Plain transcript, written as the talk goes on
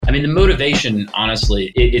I mean, the motivation,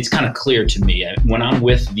 honestly, it's kind of clear to me. When I'm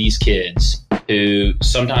with these kids who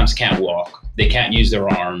sometimes can't walk, they can't use their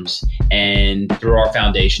arms, and through our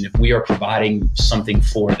foundation, if we are providing something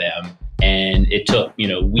for them, and it took,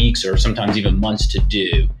 weeks or sometimes even months to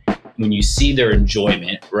do, when you see their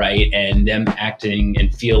enjoyment, right, and them acting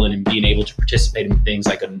and feeling and being able to participate in things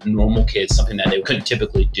like a normal kid, something that they couldn't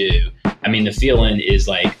typically do, I mean, the feeling is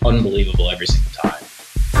like unbelievable every single time.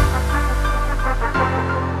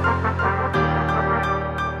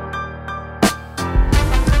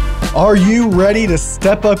 Are you ready to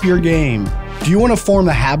step up your game? Do you want to form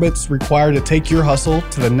the habits required to take your hustle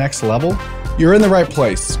to the next level? You're in the right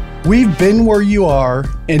place. We've been where you are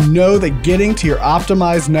and know that getting to your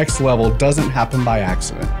optimized next level doesn't happen by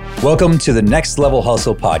accident. Welcome to the Next Level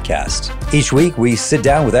Hustle podcast. Each week, we sit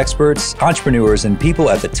down with experts, entrepreneurs, and people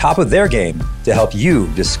at the top of their game to help you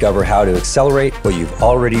discover how to accelerate what you've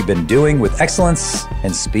already been doing with excellence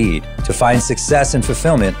and speed to find success and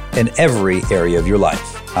fulfillment in every area of your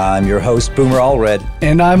life. I'm your host, Boomer Allred.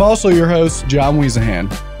 And I'm also your host, John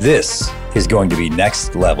Wiesahan. This is going to be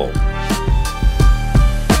Next Level.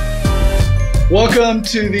 Welcome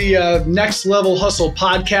to the Next Level Hustle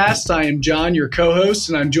podcast. I am John, your co-host,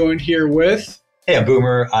 and I'm joined here with... Hey, I'm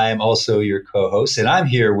Boomer. I am also your co-host, and I'm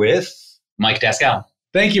here with... Mike Dascal.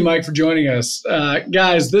 Thank you, Mike, for joining us.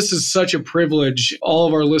 Guys, this is such a privilege. All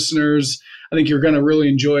of our listeners, I think you're going to really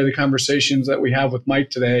enjoy the conversations that we have with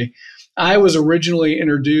Mike today. I was originally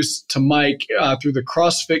introduced to Mike through the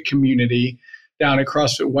CrossFit community down at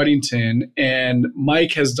CrossFit Weddington, and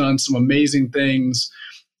Mike has done some amazing things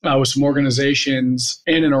with some organizations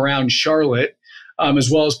in and around Charlotte,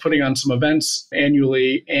 as well as putting on some events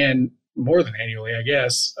annually and more than annually, I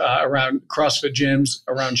guess, around CrossFit gyms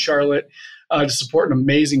around Charlotte to support an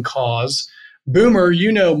amazing cause. Boomer,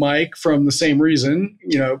 you know Mike from the same reason,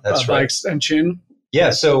 That's by right. extension.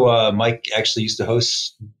 Yeah, so Mike actually used to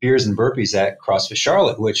host Beers and Burpees at CrossFit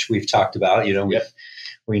Charlotte, which we've talked about.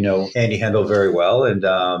 We know Andy Hendel very well, and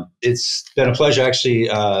it's been a pleasure actually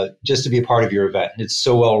just to be a part of your event. It's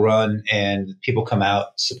so well run, and people come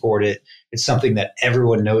out, support it. It's something that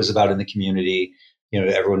everyone knows about in the community.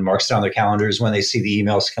 Everyone marks it on their calendars when they see the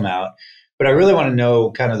emails come out. But I really want to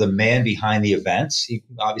know kind of the man behind the events.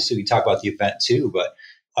 Obviously, we talk about the event too, but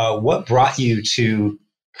what brought you to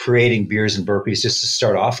creating Beers and Burpees? Just to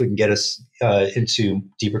start off, we can get us into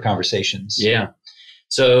deeper conversations. Yeah.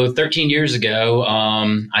 So 13 years ago,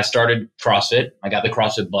 I started CrossFit. I got the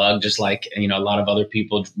CrossFit bug, just like, a lot of other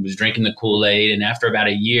people, was drinking the Kool-Aid. And after about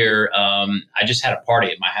a year, I just had a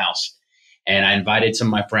party at my house. And I invited some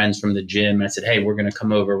of my friends from the gym. And I said, hey, we're going to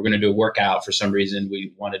come over. We're going to do a workout. For some reason,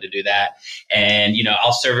 we wanted to do that. And,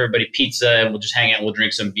 I'll serve everybody pizza, and we'll just hang out and we'll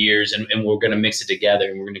drink some beers. And we're going to mix it together.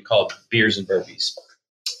 And we're going to call it Beers and Burpees.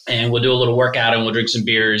 And we'll do a little workout and we'll drink some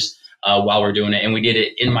beers while we're doing it. And we did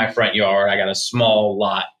it in my front yard. I got a small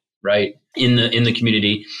lot, right, in the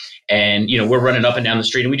community. And, we're running up and down the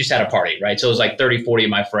street, and we just had a party, right? So it was like 30, 40 of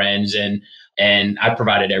my friends, and I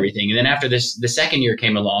provided everything. And then after the second year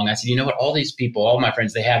came along, I said, you know what, all these people, all my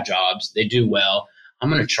friends, they have jobs, they do well. I'm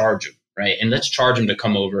going to charge them, right? And let's charge them to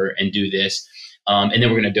come over and do this. And then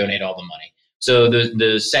we're going to donate all the money. So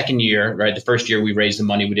the second year, right, the first year we raised the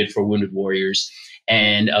money we did for Wounded Warriors.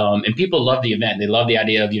 And people loved the event. They loved the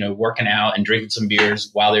idea of, working out and drinking some beers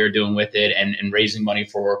while they were doing with it, and raising money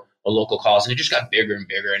for a local cause. And it just got bigger and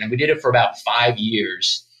bigger. And we did it for about 5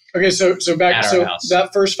 years. Okay, so back, at our house.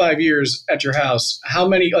 That first 5 years at your house, how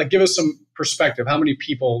many, give us some perspective, how many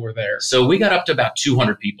people were there? So we got up to about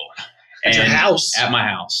 200 people. At your house? At my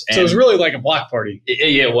house. So it was really like a block party.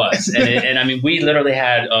 It was. And I mean, we literally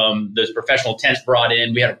had those professional tents brought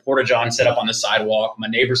in. We had a porta-john set up on the sidewalk. My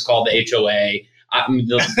neighbors called the HOA.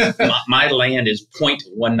 My land is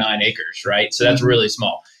 0.19 acres, right? So that's really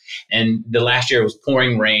small. And the last year it was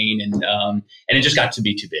pouring rain, and it just got to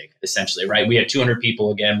be too big, essentially, right? We had 200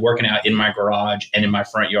 people again working out in my garage and in my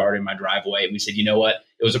front yard, in my driveway. And we said, you know what?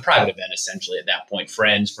 It was a private event, essentially, at that point.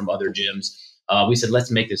 Friends from other gyms. We said,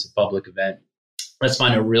 let's make this a public event. Let's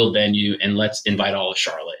find a real venue, and let's invite all of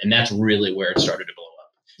Charlotte. And that's really where it started to blow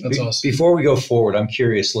up. That's awesome. Before we go forward, I'm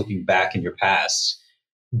curious, looking back in your past,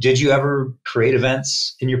 did you ever create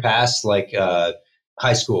events in your past, like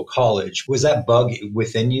high school, college? Was that bug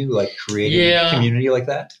within you, like creating a community like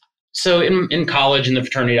that? So in college, in the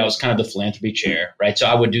fraternity, I was kind of the philanthropy chair, right? So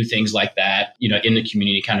I would do things like that, in the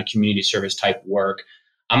community, kind of community service type work.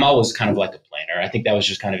 I'm always kind of like a planner. I think that was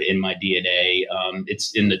just kind of in my DNA.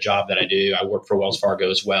 It's in the job that I do. I work for Wells Fargo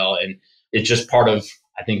as well. And it's just part of,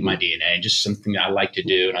 I think, my DNA, just something that I like to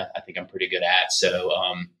do. And I think I'm pretty good at. So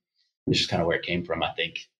it's just kind of where it came from, I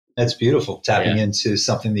think. That's beautiful. Tapping into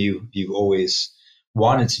something that you always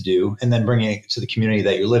wanted to do, and then bringing it to the community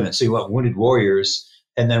that you live in. So you went Wounded Warriors,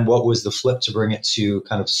 and then what was the flip to bring it to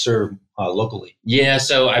kind of serve locally? Yeah,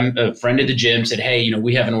 so I'm a friend of the gym, said, hey,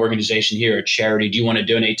 we have an organization here, a charity. Do you want to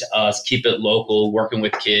donate to us, keep it local, working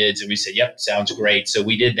with kids? And we said, yep, sounds great. So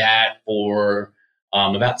we did that for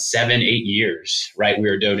about 7-8 years, right? We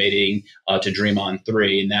were donating to Dream On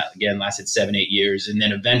 3, and that, again, lasted 7-8 years. And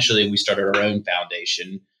then eventually we started our own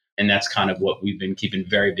foundation, and that's kind of what we've been keeping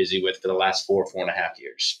very busy with for the last 4.5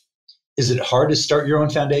 years. Is it hard to start your own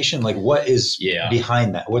foundation? Like, what is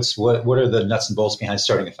behind that? What are the nuts and bolts behind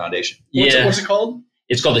starting a foundation? What's it called?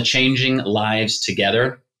 It's called the Changing Lives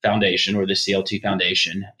Together Foundation, or the CLT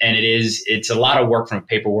Foundation. And it's a lot of work from a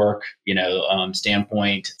paperwork,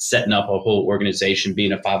 standpoint, setting up a whole organization,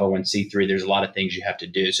 being a 501c3. There's a lot of things you have to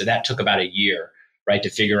do. So that took about a year, right, to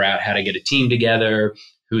figure out how to get a team together,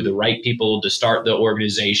 who the right people to start the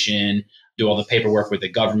organization, do all the paperwork with the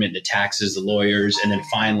government, the taxes, the lawyers. And then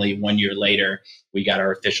finally, 1 year later, we got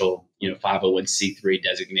our official, 501c3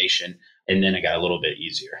 designation. And then it got a little bit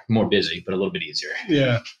easier, more busy, but a little bit easier.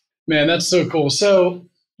 Yeah, man, that's so cool. So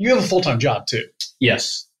you have a full-time job too?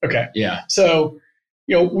 Yes. Okay. Yeah. So,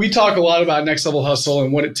 we talk a lot about next level hustle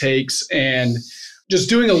and what it takes and just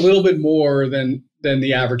doing a little bit more than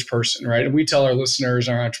the average person, right? And we tell our listeners,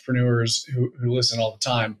 our entrepreneurs who listen all the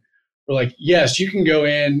time, we're like, yes, you can go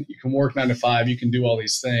in, you can work 9 to 5, you can do all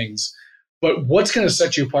these things, but what's going to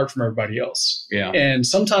set you apart from everybody else? Yeah. And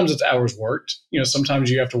sometimes it's hours worked. Sometimes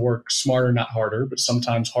you have to work smarter, not harder, but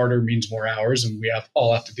sometimes harder means more hours, and we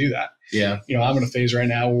all have to do that. Yeah. I'm in a phase right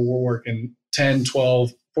now where we're working 10,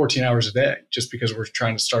 12, 14 hours a day just because we're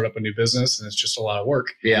trying to start up a new business, and it's just a lot of work.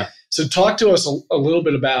 Yeah. So talk to us a little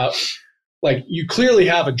bit about, like, you clearly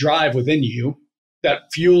have a drive within you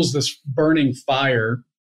that fuels this burning fire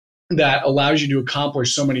that allows you to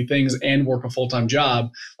accomplish so many things and work a full-time job.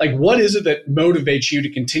 Like, what is it that motivates you to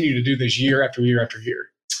continue to do this year after year after year?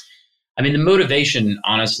 I mean, the motivation,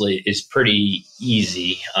 honestly, is pretty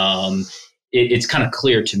easy. It's kind of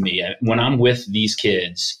clear to me. When I'm with these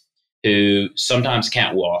kids who sometimes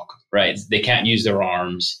can't walk, right? They can't use their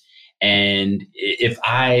arms. And if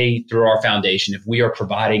through our foundation, if we are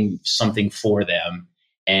providing something for them,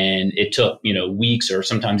 and it took, weeks or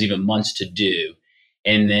sometimes even months to do,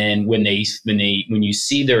 and then when you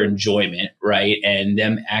see their enjoyment, right, and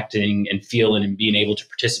them acting and feeling and being able to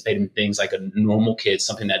participate in things like a normal kid,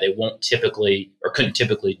 something that they won't typically or couldn't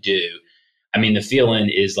typically do, I mean, the feeling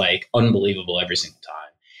is like unbelievable every single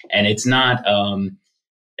time. And it's not,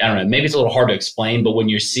 I don't know, maybe it's a little hard to explain, but when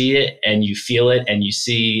you see it and you feel it and you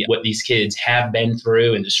see what these kids have been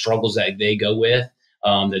through and the struggles that they go with,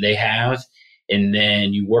 that they have, and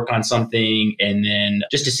then you work on something, and then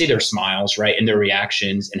just to see their smiles, right, and their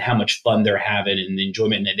reactions and how much fun they're having and the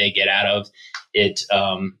enjoyment that they get out of it,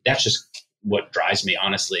 that's just what drives me,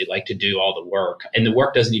 honestly, like to do all the work. And the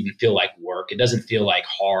work doesn't even feel like work. It doesn't feel like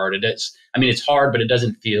hard. It's hard, but it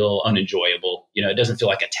doesn't feel unenjoyable. It doesn't feel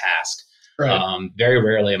like a task. Right. Very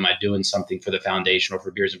rarely am I doing something for the foundation or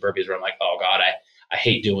for Beers and Burpees where I'm like, oh God, I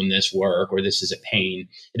hate doing this work, or this is a pain.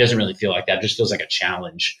 It doesn't really feel like that. It just feels like a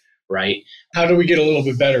challenge. Right. How do we get a little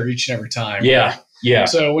bit better each and every time? Yeah. Right? Yeah.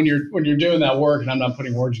 So when you're doing that work, and I'm not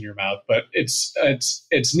putting words in your mouth, but it's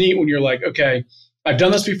neat when you're like, okay, I've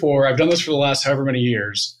done this before. I've done this for the last however many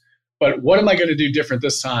years, but what am I going to do different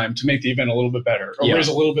this time to make the event a little bit better, or raise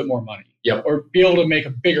a little bit more money, or be able to make a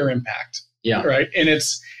bigger impact? Yeah. Right. And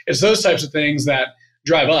it's those types of things that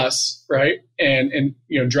drive us, right? And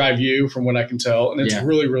drive you, from what I can tell. And it's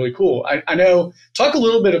really, really cool. I know, talk a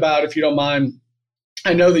little bit about, if you don't mind,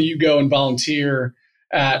 I know that you go and volunteer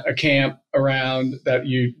at a camp around that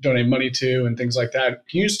you donate money to and things like that.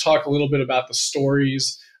 Can you just talk a little bit about the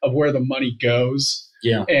stories of where the money goes?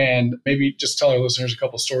 Yeah. And maybe just tell our listeners a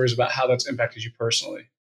couple of stories about how that's impacted you personally.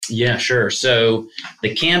 Yeah, sure. So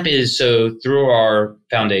the camp is, through our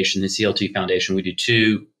foundation, the CLT Foundation, we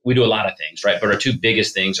do a lot of things, right? But our two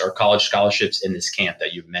biggest things are college scholarships and this camp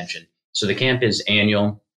that you've mentioned. So the camp is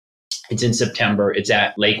annual. It's in September. It's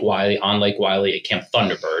at Lake Wiley, at Camp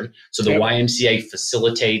Thunderbird. So the YMCA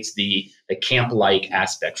facilitates the camp-like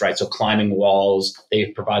aspects, right? So climbing walls, they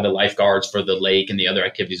provide the lifeguards for the lake and the other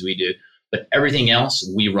activities we do. But everything else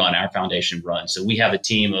we run, our foundation runs. So we have a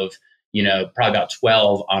team of, probably about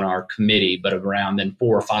 12 on our committee, but around then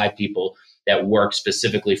 4 or 5 people that work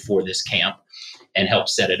specifically for this camp and help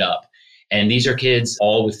set it up. And these are kids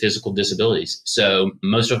all with physical disabilities. So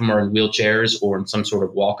most of them are in wheelchairs or in some sort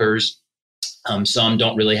of walkers. Some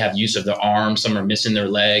don't really have use of their arms. Some are missing their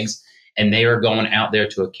legs. And they are going out there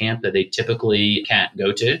to a camp that they typically can't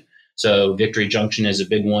go to. So Victory Junction is a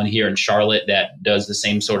big one here in Charlotte that does the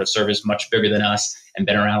same sort of service, much bigger than us. and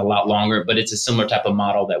been around a lot longer, but it's a similar type of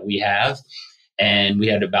model that we have. And we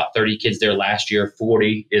had about 30 kids there last year.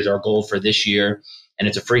 40 is our goal for this year. And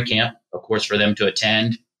it's a free camp, of course, for them to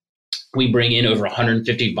attend. We bring in over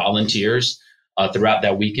 150 volunteers throughout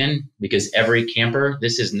that weekend, because every camper,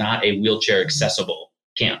 this is not a wheelchair accessible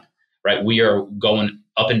camp, right? We are going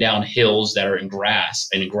up and down hills that are in grass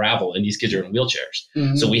and in gravel, and these kids are in wheelchairs.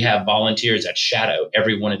 Mm-hmm. So we have volunteers that shadow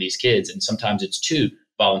every one of these kids. And sometimes it's 2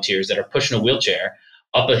 volunteers that are pushing a wheelchair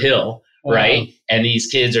up a hill. Wow. Right. And these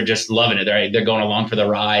kids are just loving it. They're going along for the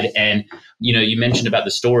ride. And, you mentioned about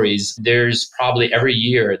the stories. There's probably every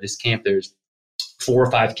year at this camp, there's 4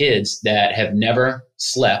 or 5 kids that have never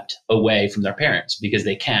slept away from their parents because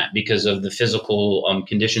they can't, because of the physical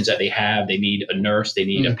conditions that they have. They need a nurse. They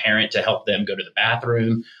need a parent to help them go to the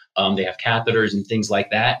bathroom. They have catheters and things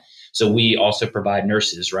like that. So we also provide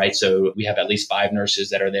nurses, right? So we have at least 5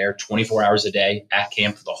 nurses that are there 24 hours a day at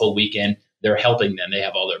camp for the whole weekend. They're helping them. They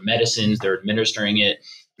have all their medicines. They're administering it.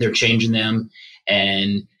 They're changing them.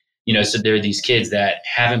 And, so there are these kids that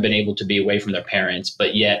haven't been able to be away from their parents,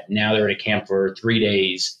 but yet now they're at a camp for 3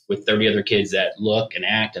 days with 30 other kids that look and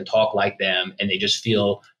act and talk like them. And they just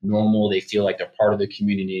feel normal. They feel like they're part of the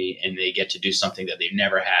community, and they get to do something that they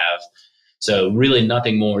never have. So really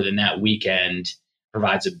nothing more than that weekend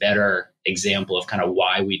provides a better example of kind of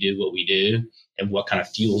why we do what we do and what kind of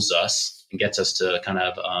fuels us and gets us to kind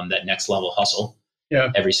of that next level hustle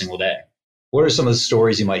every single day. What are some of the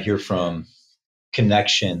stories you might hear from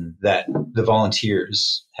connection that the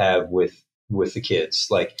volunteers have with the kids?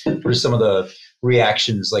 Like, what are some of the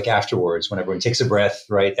reactions like afterwards when everyone takes a breath,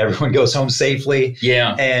 right? Everyone goes home safely.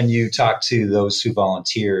 Yeah. And you talk to those who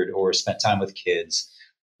volunteered or spent time with kids.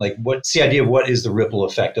 Like, what's the idea of what is the ripple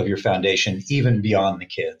effect of your foundation, even beyond the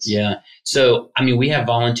kids? Yeah. So, we have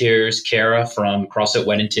volunteers. Kara from CrossFit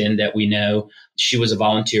Weddington that we know, she was a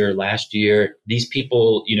volunteer last year. These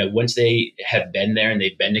people, once they have been there and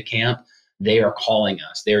they've been to camp, they are calling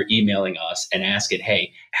us, they're emailing us and asking,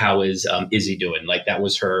 hey, how is Izzy doing? Like, that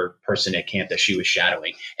was her person at camp that she was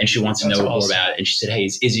shadowing, and she wants to know more about it. And she said, hey,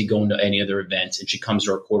 is Izzy going to any other events? And she comes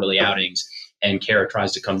to our quarterly outings, and Kara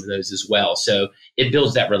tries to come to those as well. So it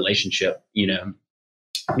builds that relationship,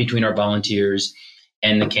 between our volunteers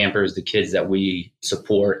and the campers, the kids that we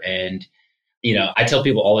support. And, I tell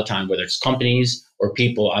people all the time, whether it's companies or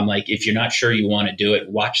people, I'm like, if you're not sure you want to do it,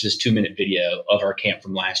 watch this 2-minute video of our camp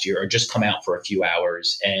from last year, or just come out for a few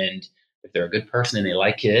hours. And if they're a good person and they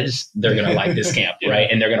like kids, they're going to like this camp, right?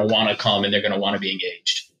 And they're going to want to come, and they're going to want to be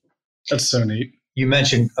engaged. That's so neat. You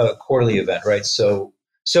mentioned a quarterly event, right? So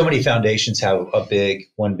many foundations have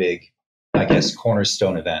one big, I guess,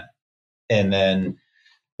 cornerstone event. And then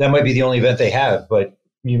that might be the only event they have, but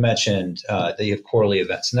you mentioned that you have quarterly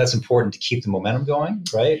events, and that's important to keep the momentum going,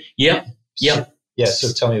 right? Yep.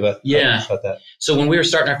 So tell me about that. So when we were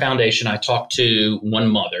starting our foundation, I talked to one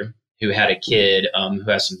mother who had a kid who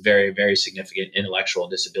has some very, very significant intellectual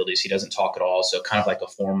disabilities. He doesn't talk at all, so kind of like a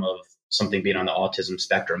form of something being on the autism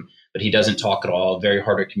spectrum, but he doesn't talk at all, very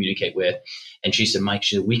hard to communicate with. And she said, Mike,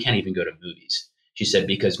 we can't even go to movies. She said,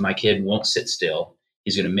 because my kid won't sit still.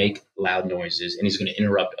 He's going to make loud noises, and he's going to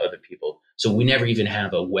interrupt other people. So we never even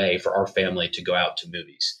have a way for our family to go out to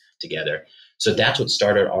movies together. So that's what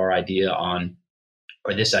started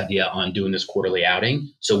this idea on doing this quarterly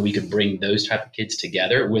outing, so we could bring those type of kids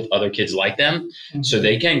together with other kids like them, so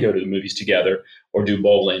they can go to the movies together, or do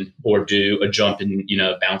bowling, or do a jump in,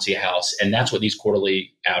 bouncy house. And that's what these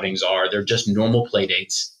quarterly outings are. They're just normal play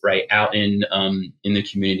dates, right, out in the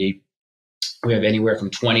community. We have anywhere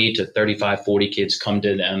from 20 to 35, 40 kids come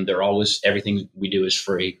to them. Everything we do is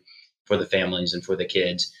free for the families and for the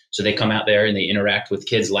kids. So they come out there and they interact with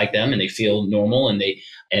kids like them, and they feel normal, and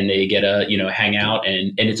they get a, hang out.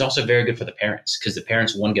 And it's also very good for the parents, because the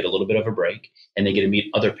parents, one, get a little bit of a break, and they get to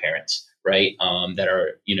meet other parents, right, that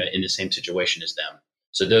are, in the same situation as them.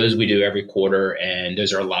 So those we do every quarter, and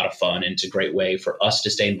those are a lot of fun. And it's a great way for us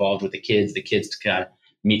to stay involved with the kids to kind of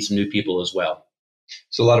meet some new people as well.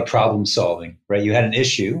 So a lot of problem solving, right? You had an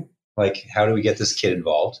issue, like, how do we get this kid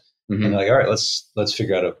involved? Mm-hmm. And like, all right, let's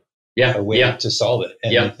figure out a way to solve it.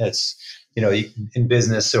 And that's, in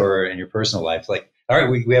business or in your personal life, like, all right,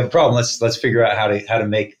 we have a problem. Let's figure out how to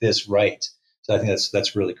make this right. So I think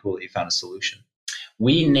that's really cool that you found a solution.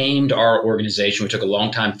 We named our organization. We took a long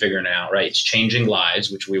time figuring it out, right? It's Changing Lives,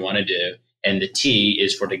 which we want to do. And the T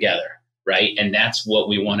is for together, right? And that's what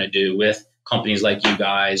we want to do with companies like you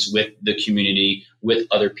guys, with the community, with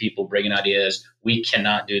other people bringing ideas. We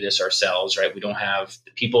cannot do this ourselves, right? We don't have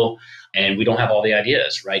the people, and we don't have all the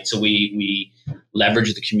ideas, right? So we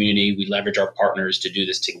leverage the community, we leverage our partners to do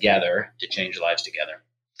this together, to change lives together.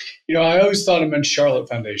 I always thought it meant Charlotte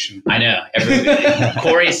Foundation. I know.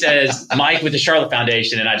 Corey says Mike with the Charlotte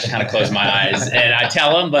Foundation, and I just kind of close my eyes and I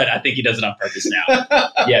tell him, but I think he does it on purpose now.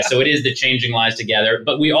 Yeah, so it is the Changing Lives Together,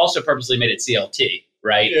 but we also purposely made it CLT,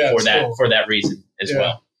 right? Yeah, for that reason as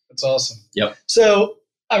well. That's awesome. Yep. So,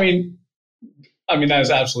 I mean, that is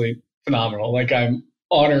absolutely phenomenal. Like, I'm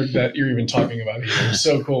honored that you're even talking about it here. It's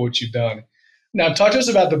so cool what you've done. Now, talk to us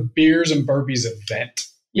about the Beers and Burpees event,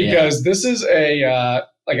 because this is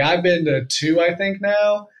I've been to 2, I think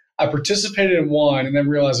now. I participated in 1 and then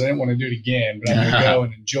realized I didn't want to do it again, but I'm going to go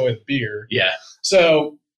and enjoy the beer. Yeah.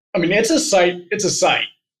 So, it's a sight. It's a sight,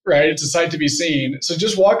 right? It's a sight to be seen. So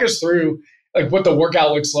just walk us through like what the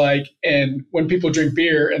workout looks like and when people drink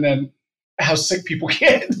beer and then how sick people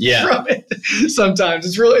get from it. Sometimes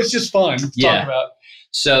it's just fun to talk about.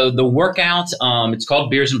 So the workout, it's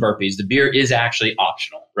called Beers and Burpees. The beer is actually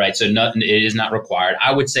optional, right? So it is not required.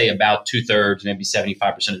 I would say about 2/3, maybe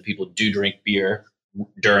 75% of the people do drink beer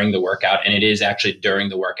during the workout. And it is actually during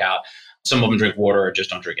the workout. Some of them drink water or just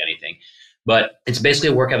don't drink anything. But it's basically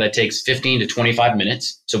a workout that takes 15 to 25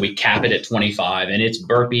 minutes. So we cap it at 25. And it's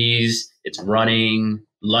burpees, it's running,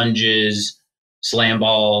 lunges, slam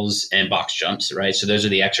balls, and box jumps, right? So those are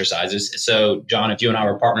the exercises. So John, if you and I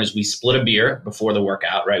were partners, we split a beer before the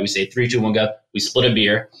workout, right? We say 3, 2, 1, go. We split a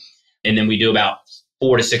beer, and then we do about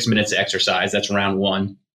 4 to 6 minutes of exercise. That's round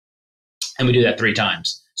 1. And we do that 3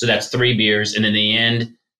 times. So that's 3 beers. And in the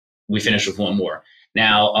end, we finish with 1 more.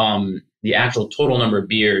 Now, the actual total number of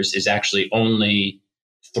beers is actually only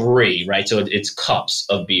 3, right? So it's cups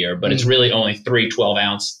of beer, but it's really only 3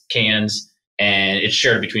 12-ounce cans, and it's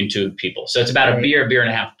shared between 2 people. So it's about a beer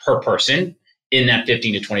and a half per person in that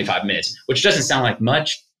 15 to 25 minutes, which doesn't sound like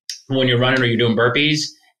much when you're running or you're doing burpees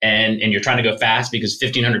and you're trying to go fast because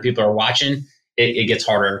 1,500 people are watching. It gets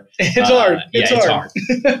harder. It's hard. It's hard.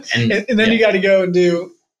 And then you got to go and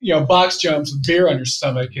do box jumps with beer on your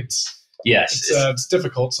stomach. It's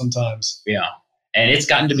difficult sometimes. Yeah. And it's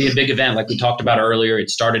gotten to be a big event. Like we talked about earlier, it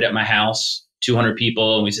started at my house, 200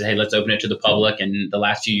 people. And we said, hey, let's open it to the public. And the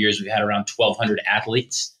last few years, we've had around 1,200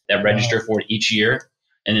 athletes that register for it each year.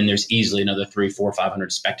 And then there's easily another 300, 400,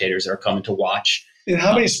 500 spectators that are coming to watch. And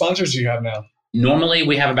how many sponsors do you have now? Normally,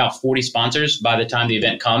 we have about 40 sponsors by the time the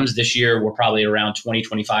event comes. This year, we're probably around 20,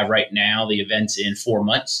 25 right now. The event's in 4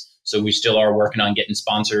 months. So we still are working on getting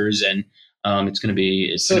sponsors, and it's going to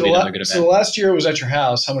be another good event. So last year it was at your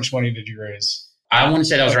house. How much money did you raise? I want to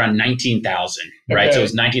say that was around 19,000, right? Okay. So it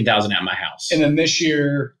was 19,000 at my house. And then this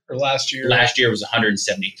year or last year? Last year was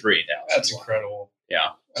 173,000. That's incredible. Yeah.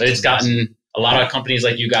 So it's gotten a lot of companies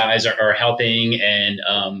like you guys are helping, and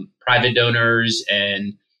private donors,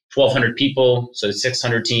 and 1,200 people. So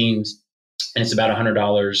 600 teams, and it's about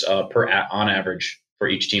 $100 on average for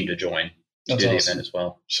each team to join to do the event as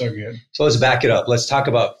well. So good. So let's back it up. Let's talk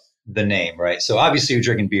about the name, right? So obviously you're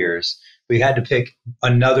drinking beers, but you had to pick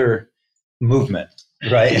another movement,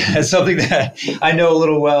 right? It's something that I know a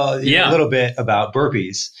little bit about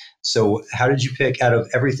burpees. So how did you pick out of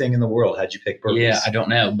everything in the world? How'd you pick burpees? Yeah, I don't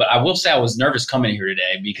know. But I will say I was nervous coming here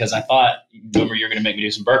today because I thought, Boomer, you're going to make me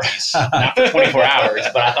do some burpees. Not for 24 hours,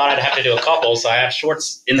 but I thought I'd have to do a couple. So I have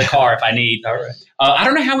shorts in the car if I need. All right. I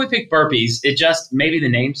don't know how we picked burpees. It just, maybe the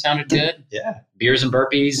name sounded good. Yeah. Beers and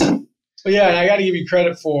Burpees. Well, yeah, and I got to give you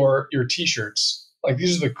credit for your T-shirts. Like,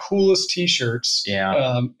 these are the coolest T-shirts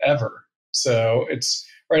ever. So it's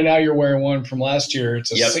right now you're wearing one from last year.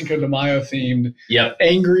 It's a Cinco de Mayo themed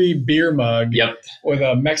angry beer mug with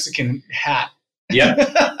a Mexican hat.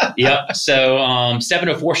 Yep. So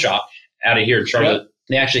 704 Shop out of here in Charlotte,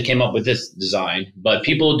 they actually came up with this design. But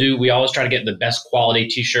we always try to get the best quality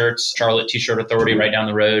T-shirts. Charlotte T-Shirt Authority right down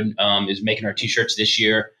the road is making our T-shirts this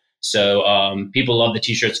year. So people love the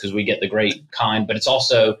T-shirts because we get the great kind. But it's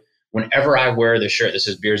also, whenever I wear the shirt that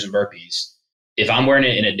says Beers and Burpees, if I'm wearing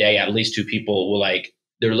it in a day, at least 2 people will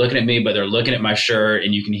they're looking at me, but they're looking at my shirt,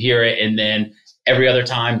 and you can hear it. And then every other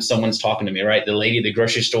time someone's talking to me, right? The lady at the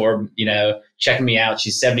grocery store, checking me out.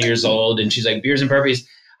 She's 70 years old, and she's like, Beers and Burpees.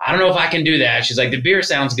 I don't know if I can do that. She's like, the beer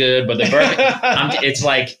sounds good, but the burpee. It's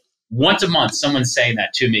like once a month, someone's saying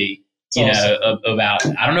that to me, about,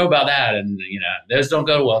 I don't know about that. And, those don't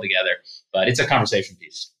go well together, but it's a conversation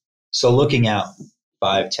piece. So looking out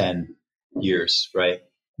 5, 10 years, right?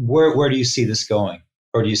 Where do you see this going?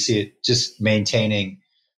 Or do you see it just maintaining,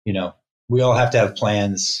 we all have to have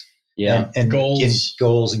plans and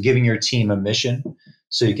goals and giving your team a mission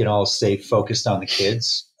so you can all stay focused on the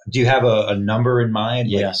kids. Do you have a number in mind?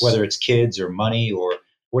 Yes. Whether it's kids or money, or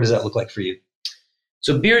what does that look like for you?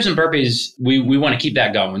 So Beers and Burpees, we want to keep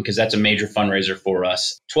that going because that's a major fundraiser for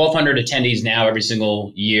us. 1,200 attendees now every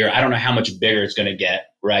single year. I don't know how much bigger it's going to get,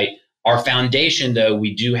 right? Our foundation, though,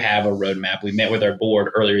 we do have a roadmap. We met with our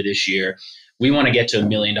board earlier this year. We want to get to $1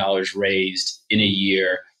 million raised in a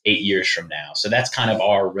year, 8 years from now. So that's kind of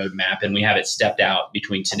our roadmap. And we have it stepped out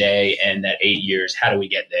between today and that 8 years. How do we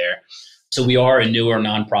get there? So we are a newer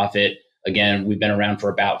nonprofit. Again, we've been around for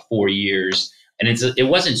about 4 years. And it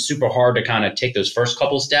wasn't super hard to kind of take those first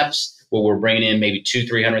couple steps where we're bringing in maybe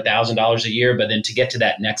 $200,000-$300,000 a year. But then to get to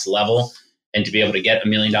that next level and to be able to get $1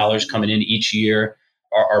 million coming in each year,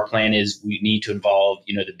 our plan is we need to involve,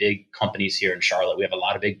 the big companies here in Charlotte. We have a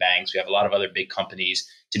lot of big banks. We have a lot of other big companies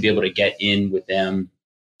to be able to get in with them,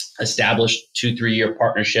 establish 2-3 year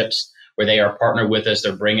partnerships where they are partnered with us.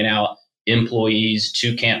 They're bringing out employees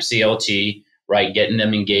to Camp CLT, right? Getting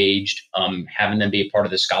them engaged, having them be a part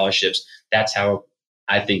of the scholarships. That's how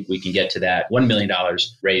I think we can get to that $1 million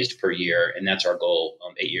raised per year. And that's our goal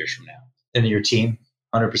 8 years from now. And your team,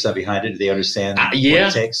 100% behind it? Do they understand what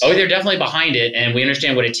it takes? Oh, they're definitely behind it. And we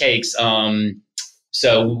understand what it takes.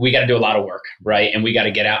 So we got to do a lot of work, right? And we got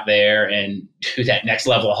to get out there and do that next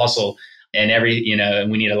level of hustle. And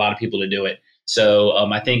and we need a lot of people to do it. So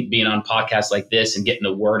I think being on podcasts like this and getting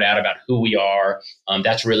the word out about who we are,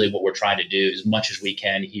 that's really what we're trying to do as much as we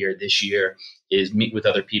can here this year is meet with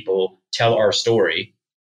other people, tell our story,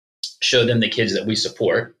 show them the kids that we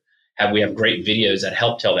support. We have great videos that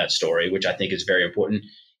help tell that story, which I think is very important.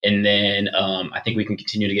 And then I think we can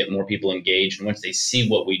continue to get more people engaged. And once they see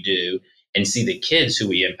what we do and see the kids who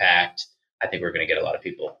we impact, I think we're going to get a lot of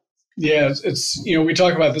people. Yeah, it's we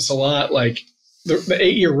talk about this a lot. Like the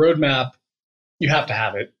 8 year roadmap, you have to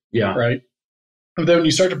have it. Yeah. Right. But then when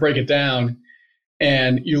you start to break it down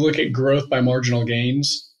and you look at growth by marginal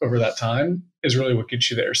gains over that time is really what gets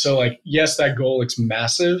you there. So like, yes, that goal looks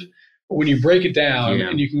massive. But when you break it down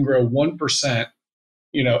and you can grow 1%,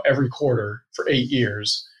 every quarter for 8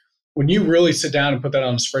 years, when you really sit down and put that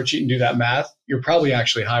on a spreadsheet and do that math, you're probably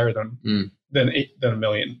actually higher than $1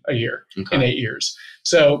 million a year in 8 years.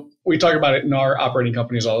 So we talk about it in our operating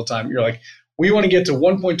companies all the time. You're like, we want to get to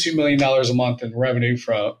 $1.2 million a month in revenue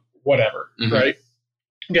from whatever, right?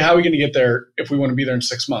 Okay, how are we going to get there if we want to be there in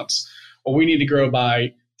 6 months? Well, we need to grow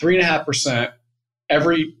by 3.5%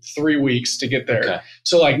 every 3 weeks to get there. Okay.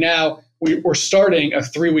 So like now we're starting a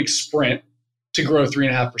 3-week sprint to grow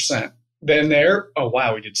 3.5%. Then oh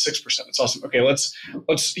wow, we did 6%. That's awesome. Okay, let's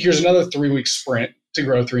here's another 3-week sprint to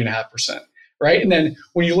grow 3.5%. Right. And then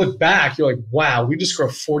when you look back, you're like, wow, we just grow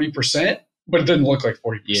 40%, but it didn't look like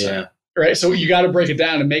 40%. Yeah. Right. So you got to break it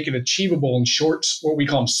down and make it achievable in shorts, what we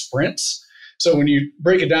call them sprints. So when you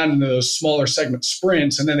break it down into those smaller segment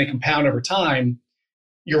sprints and then they compound over time,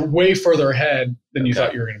 you're way further ahead than you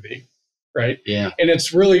thought you were going to be. Right. Yeah. And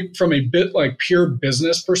it's really from a bit like pure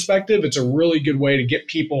business perspective, it's a really good way to get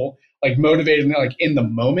people like motivated and like in the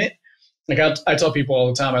moment. Like I tell people all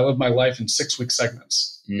the time, I live my life in 6-week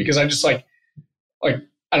segments because I just like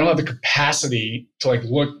I don't have the capacity to like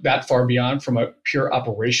look that far beyond from a pure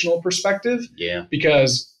operational perspective. Yeah.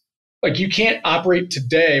 Because like you can't operate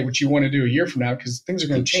today what you want to do a year from now because things are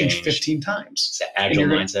going to change 15 times. It's that agile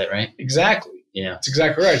mindset, right? Exactly. Yeah. That's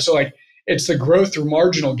exactly right. So like it's the growth through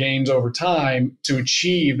marginal gains over time to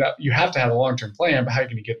achieve that. You have to have a long-term plan, but how are you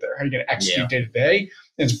going to get there? How are you going to execute day to day?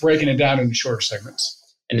 And it's breaking it down into shorter segments.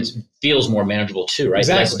 And it feels more manageable too, right?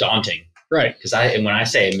 Exactly. Less daunting. Right. Because when I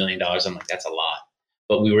say $1 million, I'm like, that's a lot.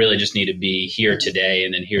 But we really just need to be here today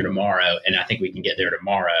and then here tomorrow. And I think we can get there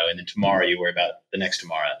tomorrow. And then tomorrow you worry about the next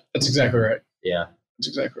tomorrow. That's exactly right. Yeah. That's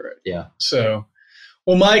exactly right. Yeah. So,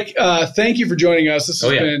 well, Mike, thank you for joining us. This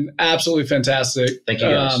has been absolutely fantastic. Thank you,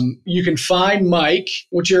 guys. You can find Mike.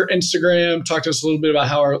 What's your Instagram? Talk to us a little bit about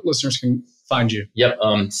how our listeners can find you. Yep.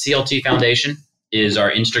 CLT Foundation is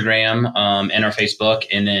our Instagram and our Facebook.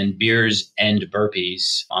 And then Beers and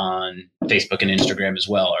Burpees on Facebook and Instagram as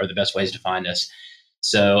well are the best ways to find us.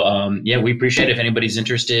 So, we appreciate it. If anybody's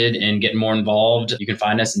interested in getting more involved, you can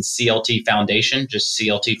find us in CLT Foundation. Just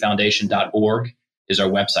cltfoundation.org is our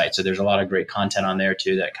website. So there's a lot of great content on there,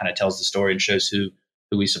 too, that kind of tells the story and shows who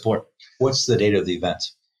we support. What's the date of the event?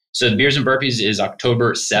 So the Beers and Burpees is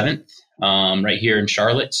October 7th right here in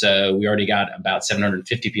Charlotte. So we already got about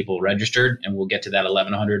 750 people registered, and we'll get to that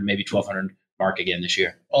 1,100, maybe 1,200 mark again this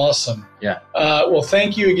year. Awesome. Yeah. Well,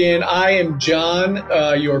 thank you again. I am John,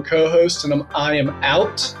 your co-host, and I am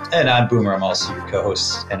out. And I'm Boomer. I'm also your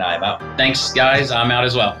co-host, and I'm out. Thanks, guys. I'm out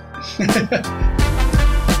as well.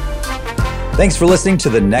 Thanks for listening to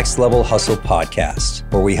the Next Level Hustle podcast,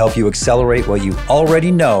 where we help you accelerate what you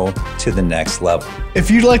already know to the next level.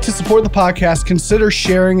 If you'd like to support the podcast, consider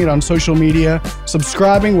sharing it on social media,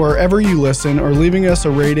 subscribing wherever you listen, or leaving us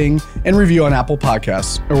a rating and review on Apple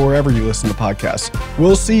Podcasts or wherever you listen to podcasts.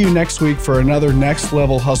 We'll see you next week for another Next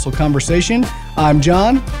Level Hustle conversation. I'm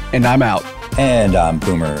John, and I'm out. And I'm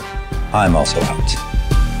Boomer. I'm also out.